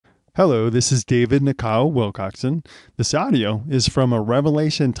Hello, this is David Nakao Wilcoxon. This audio is from a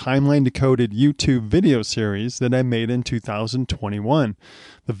Revelation Timeline Decoded YouTube video series that I made in 2021.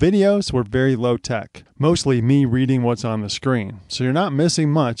 The videos were very low tech, mostly me reading what's on the screen, so you're not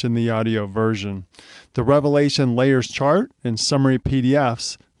missing much in the audio version. The Revelation Layers chart and summary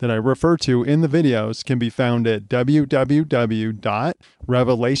PDFs that I refer to in the videos can be found at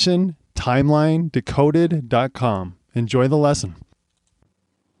www.revelationtimelinedecoded.com. Enjoy the lesson.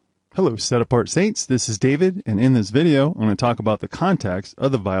 Hello, Set Apart Saints. This is David, and in this video, I'm going to talk about the context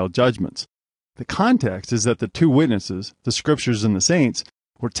of the Vial judgments. The context is that the two witnesses, the scriptures and the saints,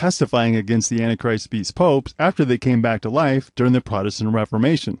 were testifying against the Antichrist beast popes after they came back to life during the Protestant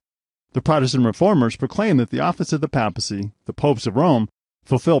Reformation. The Protestant reformers proclaimed that the office of the papacy, the popes of Rome,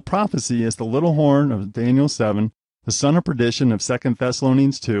 fulfilled prophecy as the little horn of Daniel 7, the son of perdition of 2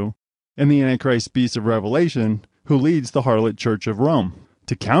 Thessalonians 2, and the Antichrist beast of Revelation, who leads the harlot church of Rome.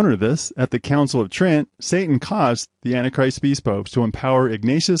 To counter this, at the Council of Trent, Satan caused the Antichrist beast popes to empower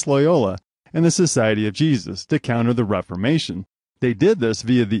Ignatius Loyola and the Society of Jesus to counter the Reformation. They did this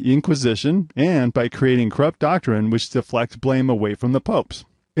via the Inquisition and by creating corrupt doctrine which deflects blame away from the popes.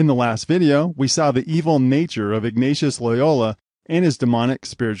 In the last video, we saw the evil nature of Ignatius Loyola and his demonic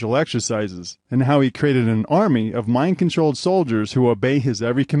spiritual exercises, and how he created an army of mind-controlled soldiers who obey his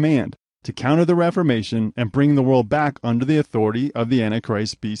every command, to counter the Reformation and bring the world back under the authority of the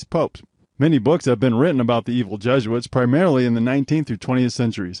Antichrist beast popes. Many books have been written about the evil Jesuits, primarily in the 19th through 20th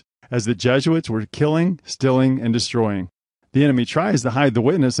centuries, as the Jesuits were killing, stealing, and destroying. The enemy tries to hide the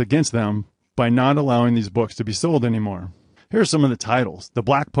witness against them by not allowing these books to be sold anymore. Here are some of the titles. The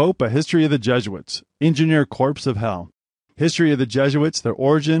Black Pope, A History of the Jesuits. Engineer Corpse of Hell. History of the Jesuits, Their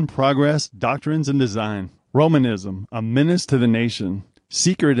Origin, Progress, Doctrines, and Design. Romanism, A Menace to the Nation.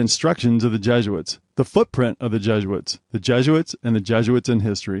 Secret Instructions of the Jesuits, The Footprint of the Jesuits and the Jesuits in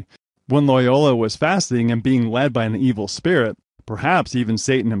History. When Loyola was fasting and being led by an evil spirit, perhaps even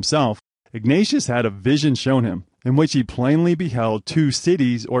Satan himself, Ignatius had a vision shown him, in which he plainly beheld two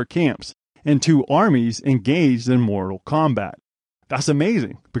cities or camps, and two armies engaged in mortal combat. That's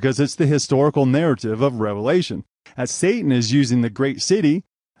amazing, because it's the historical narrative of Revelation, as Satan is using the great city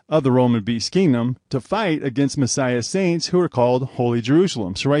of the Roman beast kingdom to fight against Messiah's saints who are called Holy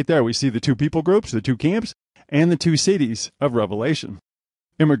Jerusalem. So right there we see the two people groups, the two camps, and the two cities of Revelation.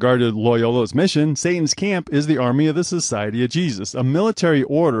 In regard to Loyola's mission, Satan's camp is the army of the Society of Jesus, a military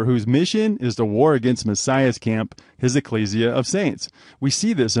order whose mission is to war against Messiah's camp, his ecclesia of saints. We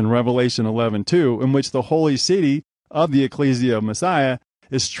see this in Revelation 11:2, in which the holy city of the ecclesia of Messiah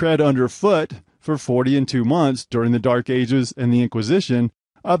is tread underfoot for 42 months during the Dark Ages and the Inquisition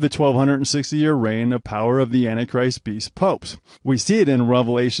of the 1260-year reign of power of the Antichrist beast popes. We see it in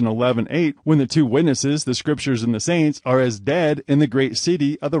Revelation 11:8 when the two witnesses, the scriptures and the saints, are as dead in the great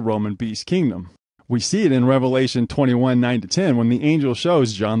city of the Roman beast kingdom. We see it in Revelation 21:9-10 when the angel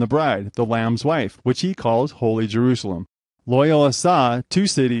shows John the bride, the Lamb's wife, which he calls Holy Jerusalem. Loyola saw two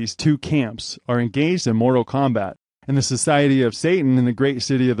cities, two camps, are engaged in mortal combat, and the society of Satan in the great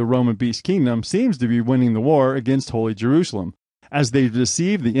city of the Roman beast kingdom seems to be winning the war against Holy Jerusalem, as they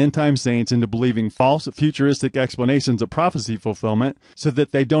deceive the end-time saints into believing false, futuristic explanations of prophecy fulfillment so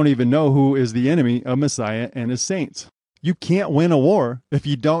that they don't even know who is the enemy of Messiah and his saints. You can't win a war if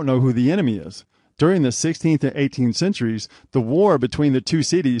you don't know who the enemy is. During the 16th and 18th centuries, the war between the two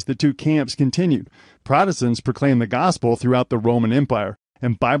cities, the two camps, continued. Protestants proclaimed the gospel throughout the Roman Empire,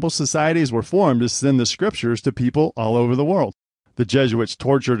 and Bible societies were formed to send the scriptures to people all over the world. The Jesuits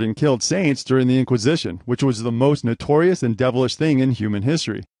tortured and killed saints during the Inquisition, which was the most notorious and devilish thing in human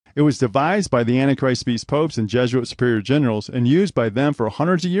history. It was devised by the Antichrist beast popes and Jesuit superior generals and used by them for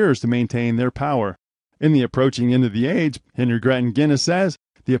hundreds of years to maintain their power. In the approaching end of the age, Henry Grattan Guinness says,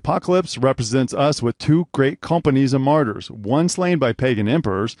 the apocalypse represents us with two great companies of martyrs, one slain by pagan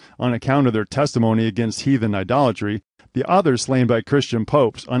emperors on account of their testimony against heathen idolatry, the other slain by Christian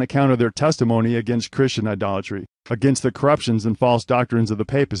popes on account of their testimony against Christian idolatry, against the corruptions and false doctrines of the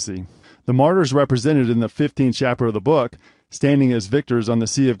papacy. The martyrs represented in the 15th chapter of the book, standing as victors on the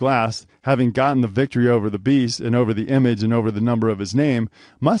sea of glass, having gotten the victory over the beast and over the image and over the number of his name,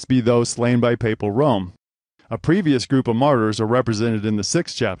 must be those slain by papal Rome. A previous group of martyrs are represented in the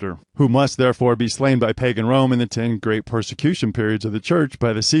 6th chapter, who must therefore be slain by pagan Rome in the 10 great persecution periods of the church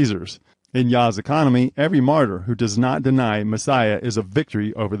by the Caesars. In Yah's economy, every martyr who does not deny Messiah is a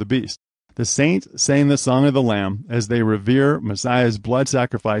victory over the beast. The saints sang the song of the Lamb as they revere Messiah's blood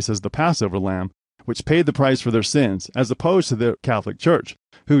sacrifice as the Passover lamb, which paid the price for their sins, as opposed to the Catholic Church,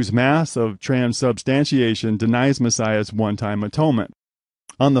 whose Mass of Transubstantiation denies Messiah's one-time atonement.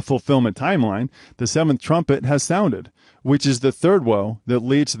 On the fulfillment timeline, the seventh trumpet has sounded. which is the third woe that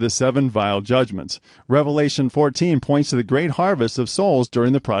leads to the 7 vial judgments. Revelation 14 points to the great harvest of souls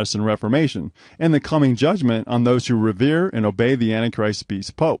during the Protestant Reformation and the coming judgment on those who revere and obey the Antichrist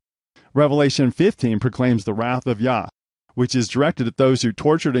beast pope. Revelation 15 proclaims the wrath of Yah, which is directed at those who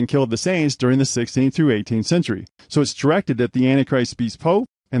tortured and killed the saints during the 16th through 18th century. So it's directed at the Antichrist beast pope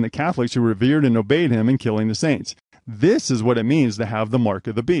and the Catholics who revered and obeyed him in killing the saints. This is what it means to have the mark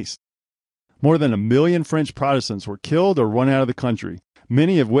of the beast. More than 1 million French Protestants were killed or run out of the country,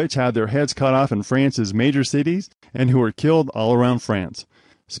 many of which had their heads cut off in France's major cities and who were killed all around France.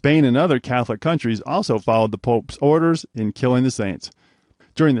 Spain and other Catholic countries also followed the Pope's orders in killing the saints.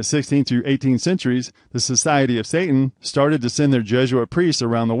 During the 16th through 18th centuries, the Society of Satan started to send their Jesuit priests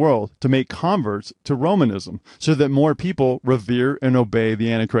around the world to make converts to Romanism so that more people revere and obey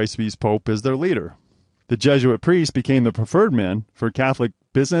the Antichrist beast Pope as their leader. The Jesuit priests became the preferred men for Catholic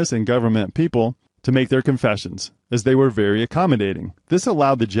business and government people to make their confessions, as they were very accommodating. This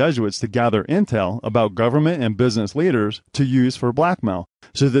allowed the Jesuits to gather intel about government and business leaders to use for blackmail,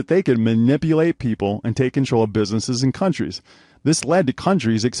 so that they could manipulate people and take control of businesses and countries. This led to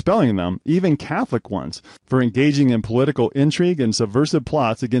countries expelling them, even Catholic ones, for engaging in political intrigue and subversive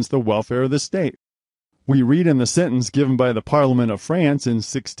plots against the welfare of the state. We read in the sentence given by the Parliament of France in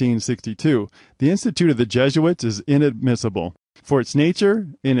 1662, "The Institute of the Jesuits is inadmissible, for its nature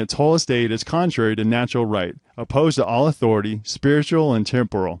in its whole estate is contrary to natural right, opposed to all authority, spiritual and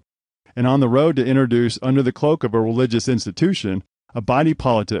temporal, and on the road to introduce under the cloak of a religious institution a body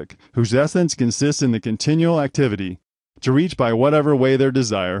politic, whose essence consists in the continual activity to reach by whatever way their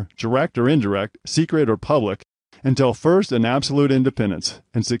desire, direct or indirect, secret or public, until first an absolute independence,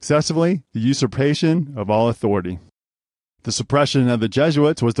 and successively the usurpation of all authority." The suppression of the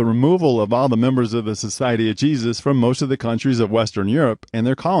Jesuits was the removal of all the members of the Society of Jesus from most of the countries of Western Europe and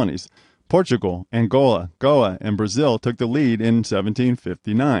their colonies. Portugal, Angola, Goa, and Brazil took the lead in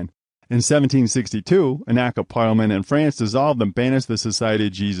 1759. In 1762, an act of Parliament in France dissolved and banished the Society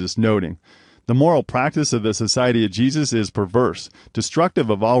of Jesus, noting, "The moral practice of the Society of Jesus is perverse, destructive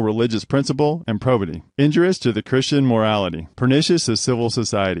of all religious principle and probity, injurious to the Christian morality, pernicious to civil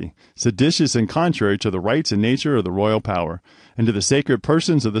society, seditious and contrary to the rights and nature of the royal power, and to the sacred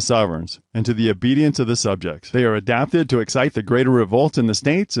persons of the sovereigns, and to the obedience of the subjects. They are adapted to excite the greater revolts in the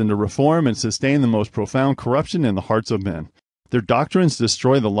states and to reform and sustain the most profound corruption in the hearts of men. Their doctrines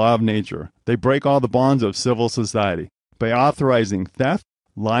destroy the law of nature. They break all the bonds of civil society by authorizing theft,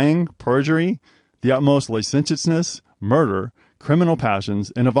 lying, perjury, the utmost licentiousness, murder, criminal passions,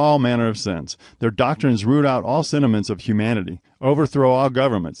 and of all manner of sins. Their doctrines root out all sentiments of humanity, overthrow all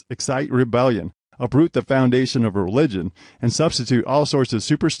governments, excite rebellion, uproot the foundation of religion, and substitute all sorts of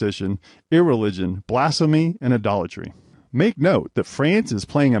superstition, irreligion, blasphemy, and idolatry." Make note that France is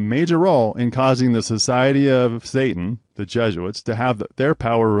playing a major role in causing the Society of Satan, the Jesuits, to have their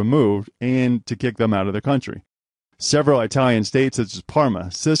power removed and to kick them out of the country. Several Italian states such as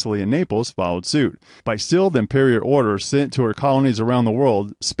Parma, Sicily, and Naples followed suit. By sealed imperial orders sent to her colonies around the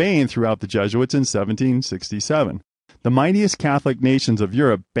world, Spain threw out the Jesuits in 1767. The mightiest Catholic nations of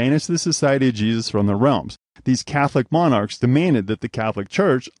Europe banished the Society of Jesus from their realms. These Catholic monarchs demanded that the Catholic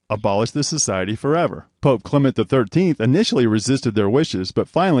Church abolish the society forever. Pope Clement XIII initially resisted their wishes, but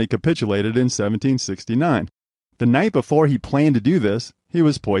finally capitulated in 1769. The night before he planned to do this, he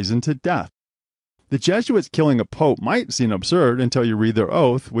was poisoned to death. The Jesuits killing a pope might seem absurd until you read their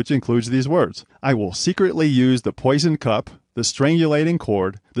oath, which includes these words: "I will secretly use the poisoned cup, the strangulating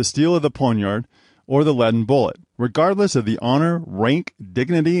cord, the steel of the poniard, or the leaden bullet, regardless of the honor, rank,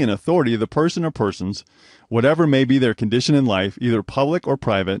 dignity, and authority of the person or persons, whatever may be their condition in life, either public or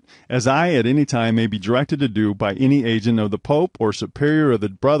private, as I at any time may be directed to do by any agent of the Pope or superior of the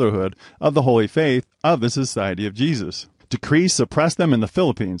Brotherhood of the Holy Faith of the Society of Jesus. Decree suppress them in the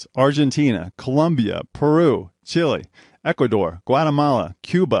Philippines, Argentina, Colombia, Peru, Chile, Ecuador, Guatemala,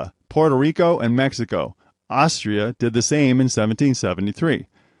 Cuba, Puerto Rico, and Mexico. Austria did the same in 1773.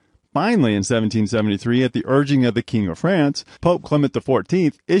 Finally, in 1773, at the urging of the King of France, Pope Clement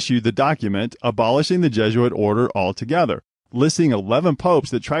XIV issued the document abolishing the Jesuit order altogether, listing 11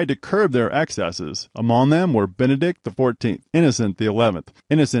 popes that tried to curb their excesses. Among them were Benedict XIV, Innocent XI,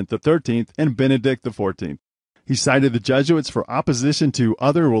 Innocent XIII, and Benedict XIV. He cited the Jesuits for opposition to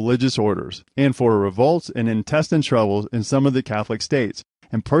other religious orders, and for revolts and intestine troubles in some of the Catholic states,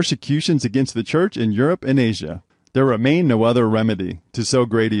 and persecutions against the Church in Europe and Asia. There remained no other remedy to so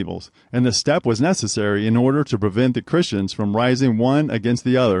great evils, and the step was necessary in order to prevent the Christians from rising one against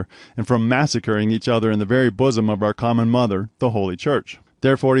the other, and from massacring each other in the very bosom of our common mother, the Holy Church.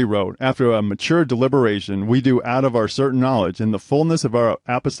 Therefore he wrote, after a mature deliberation, we do out of our certain knowledge, in the fullness of our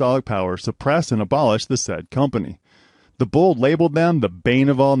apostolic power, suppress and abolish the said company. The bull labeled them the bane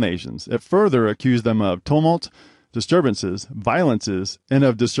of all nations. It further accused them of tumult, disturbances, violences, and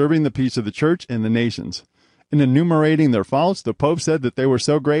of disturbing the peace of the church and the nations. In enumerating their faults, the Pope said that they were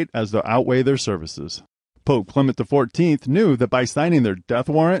so great as to outweigh their services. Pope Clement XIV knew that by signing their death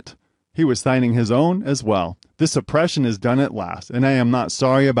warrant, he was signing his own as well. This oppression is done at last, and I am not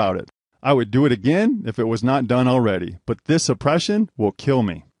sorry about it. I would do it again if it was not done already, but this oppression will kill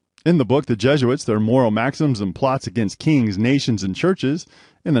me. In the book The Jesuits, Their Moral Maxims and Plots Against Kings, Nations, and Churches,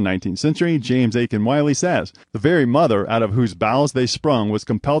 in the 19th century, James Aiken Wiley says, the very mother out of whose bowels they sprung was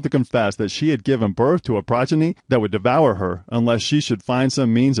compelled to confess that she had given birth to a progeny that would devour her unless she should find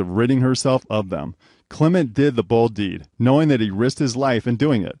some means of ridding herself of them. Clement did the bold deed, knowing that he risked his life in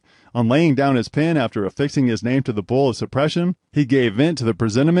doing it. On laying down his pen after affixing his name to the bull of suppression, he gave vent to the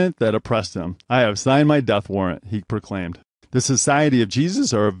presentiment that oppressed him. I have signed my death warrant, he proclaimed. The Society of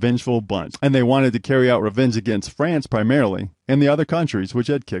Jesus are a vengeful bunch, and they wanted to carry out revenge against France primarily, and the other countries which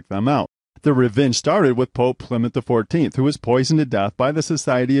had kicked them out. The revenge started with Pope Clement XIV, who was poisoned to death by the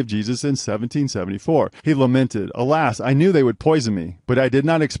Society of Jesus in 1774. He lamented, "Alas, I knew they would poison me, but I did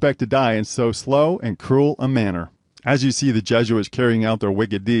not expect to die in so slow and cruel a manner." As you see the Jesuits carrying out their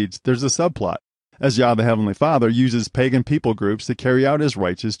wicked deeds, there's a subplot, as Yah the Heavenly Father uses pagan people groups to carry out his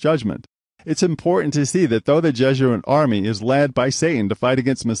righteous judgment. It's important to see that though the Jesuit army is led by Satan to fight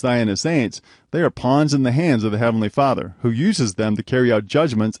against Messiah and his saints, they are pawns in the hands of the Heavenly Father, who uses them to carry out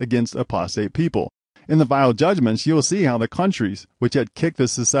judgments against apostate people. In the Vial judgments, you will see how the countries which had kicked the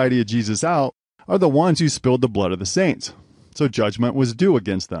Society of Jesus out are the ones who spilled the blood of the saints. So judgment was due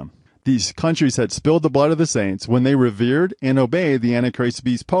against them. These countries had spilled the blood of the saints when they revered and obeyed the Antichrist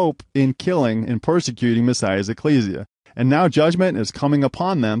beast Pope in killing and persecuting Messiah's ecclesia. And now judgment is coming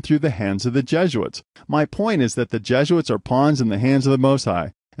upon them through the hands of the Jesuits. My point is that the Jesuits are pawns in the hands of the Most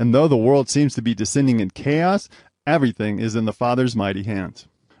High, and though the world seems to be descending in chaos, everything is in the Father's mighty hands.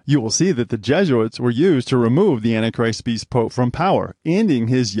 You will see that the Jesuits were used to remove the Antichrist beast Pope from power, ending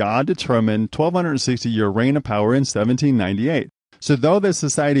his Yah-determined 1260-year reign of power in 1798. So though the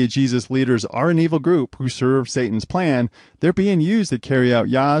Society of Jesus leaders are an evil group who serve Satan's plan, they're being used to carry out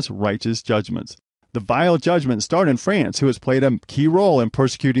Yah's righteous judgments. The Vial judgment started in France, who has played a key role in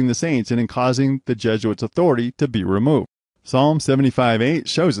persecuting the saints and in causing the Jesuits' authority to be removed. Psalm 75:8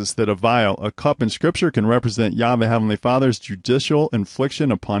 shows us that a vial, a cup in Scripture, can represent Yah the Heavenly Father's judicial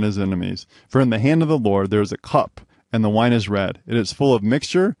infliction upon his enemies. For in the hand of the Lord there is a cup, and the wine is red. It is full of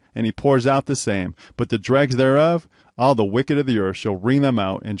mixture, and he pours out the same. But the dregs thereof, all the wicked of the earth shall wring them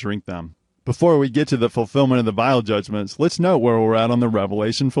out and drink them. Before we get to the fulfillment of the Vial judgments, let's note where we're at on the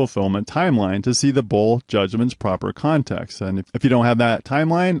Revelation fulfillment timeline to see the bowl judgment's proper context. And if you don't have that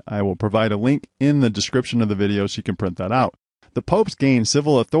timeline, I will provide a link in the description of the video so you can print that out. The popes gained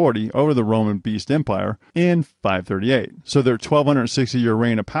civil authority over the Roman beast empire in 538, so their 1260-year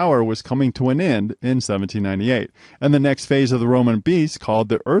reign of power was coming to an end in 1798, and the next phase of the Roman beast, called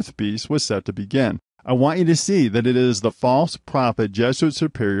the earth beast, was set to begin. I want you to see that it is the false prophet Jesuit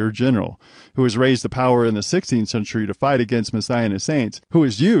superior general, who was raised to power in the 16th century to fight against Messiah and his saints, who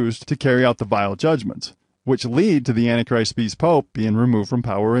is used to carry out the Vial judgments, which lead to the Antichrist beast Pope being removed from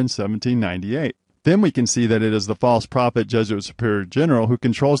power in 1798. Then we can see that it is the false prophet Jesuit superior general who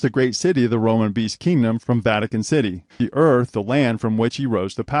controls the great city of the Roman beast kingdom from Vatican City, the earth, the land from which he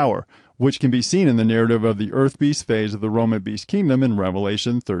rose to power, which can be seen in the narrative of the earth beast phase of the Roman beast kingdom in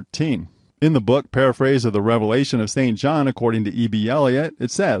Revelation 13. In the book Paraphrase of the Revelation of St. John, according to E.B. Elliott,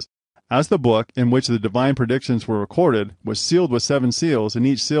 it says, "As the book, in which the divine predictions were recorded, was sealed with 7 seals, and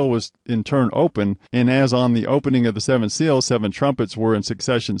each seal was in turn opened, and as on the opening of the 7 seals, 7 trumpets were in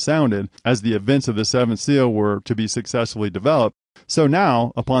succession sounded, as the events of the 7th seal were to be successfully developed, so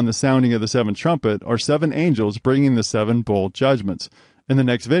now, upon the sounding of the 7th trumpet, are 7 angels bringing the 7 bowl judgments." In the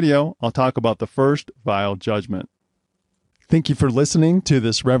next video, I'll talk about the first Vial judgment. Thank you for listening to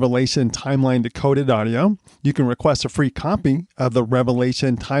this Revelation Timeline Decoded audio. You can request a free copy of the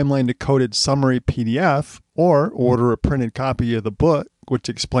Revelation Timeline Decoded Summary PDF or order a printed copy of the book, which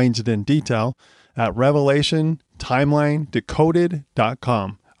explains it in detail, at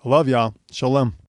revelationtimelinedecoded.com. I love y'all. Shalom.